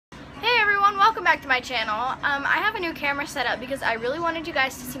welcome back to my channel. I have a new camera set up because I really wanted you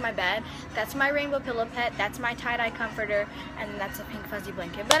guys to see my bed. That's my rainbow pillow pet, that's my tie-dye comforter, and that's a pink fuzzy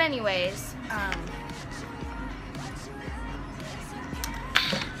blanket. But anyways,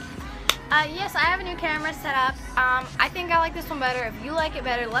 yes, I have a new camera set up. I think I like this one better. If you like it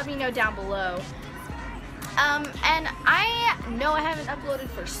better, let me know down below. And I know I haven't uploaded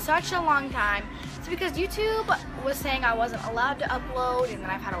for such a long time. It's because YouTube was saying I wasn't allowed to upload, and then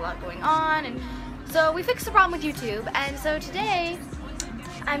I've had a lot going on, and so we fixed the problem with YouTube. And so today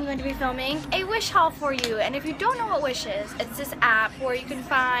I'm going to be filming a Wish haul for you. And if you don't know what Wish is, it's this app where you can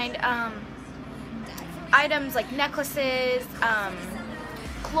find items like necklaces,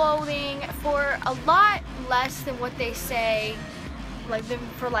 clothing for a lot less than what they say, like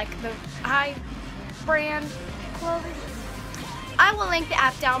for like the high brand clothing. I will link the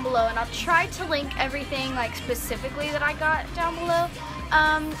app down below, and I'll try to link everything like specifically that I got down below.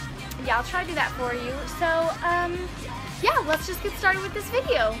 Yeah, I'll try to do that for you. So yeah, let's just get started with this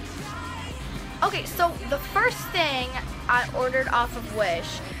video. Okay, so the first thing I ordered off of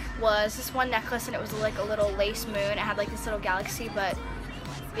Wish was this one necklace, and it was like a little lace moon. It had like this little galaxy, but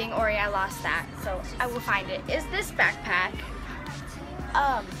being Ori, I lost that, so I will find it. Is this backpack.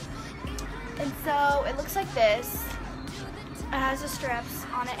 And so it looks like this. It has the straps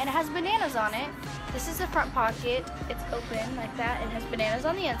on it, and it has bananas on it. This is the front pocket. It's open like that. It has bananas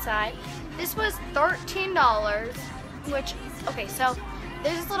on the inside. This was $13, which, okay, so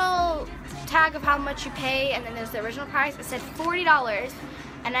there's this little tag of how much you pay, and then there's the original price. It said $40,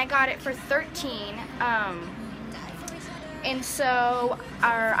 and I got it for $13. And so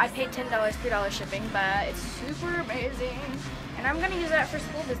I paid $10, $3 shipping, but it's super amazing. And I'm gonna use that for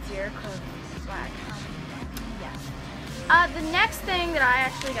school this year, cause black. Yeah. The next thing that I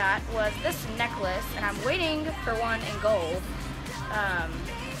actually got was this necklace, and I'm waiting for one in gold. I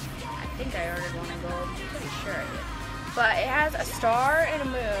think I ordered one in gold. I'm pretty sure I did. But it has a star and a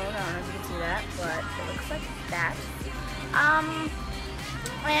moon. I don't know if you can see that, but it looks like that.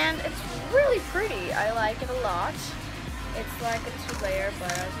 And it's really pretty. I like it a lot. It's like a two-layer,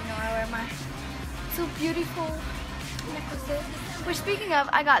 but as you know, I wear my so beautiful necklaces. Which, speaking of,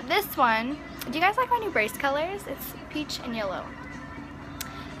 I got this one. Do you guys like my new brace colors? It's peach and yellow.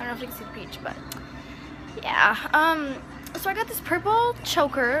 I don't know if you can see the peach, but yeah. So I got this purple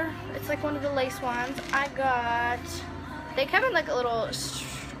choker. It's like one of the lace ones. They come in like a little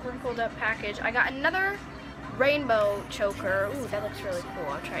sprinkled up package. I got another rainbow choker. Ooh, that looks really cool.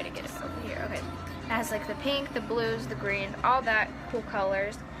 I'll try to get it over here. Okay. It has like the pink, the blues, the green, all that cool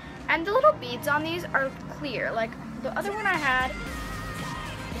colors. And the little beads on these are clear. Like the other one I had,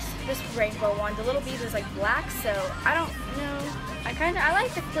 this rainbow one, the little bead was like black, so I don't know. I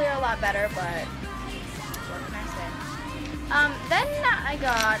like the clear a lot better, but what can I say? Then I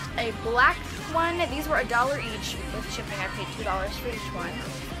got a black one. These were $1 each with shipping. I paid $2 for each one.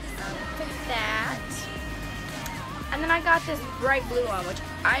 Look at that. And then I got this bright blue one, which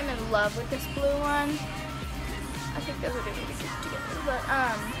I'm in love with this blue one. I think those are really cute together, but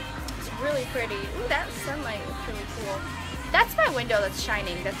it's really pretty. Ooh, that sunlight looks really cool. That's my window that's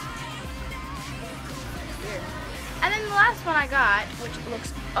shining. That's weird. And then the last one I got, which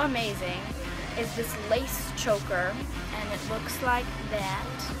looks amazing, is this lace choker, and it looks like that.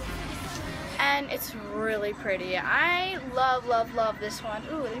 And it's really pretty. I love, love, love this one.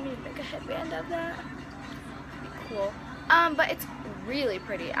 Ooh, they need to make a headband of that. Cool. But it's really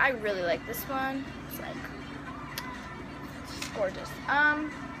pretty. I really like this one. It's like, it's gorgeous.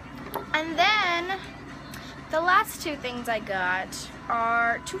 And then the last two things I got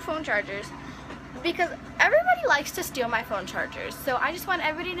are 2 phone chargers, because everybody likes to steal my phone chargers. So I just want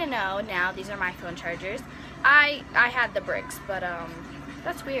everybody to know now these are my phone chargers. I had the bricks, but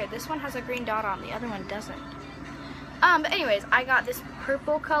that's weird. This one has a green dot on, the other one doesn't. But anyways, I got this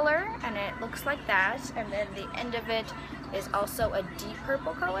purple color, and it looks like that, and then the end of it is also a deep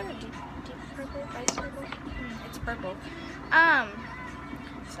purple color. Deep purple, light purple. It's purple.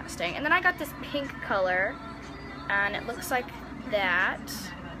 It's not staying. And then I got this pink color, and it looks like that.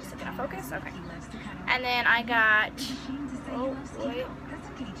 Is it gonna focus? Okay. And then I got, oh wait,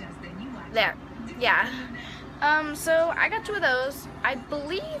 there. Yeah. So I got 2 of those. I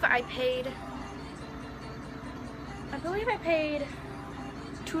believe I paid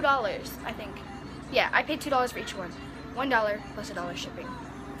 $2, I think. Yeah, I paid $2 for each one. $1 plus $1 shipping.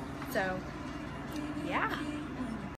 So, yeah.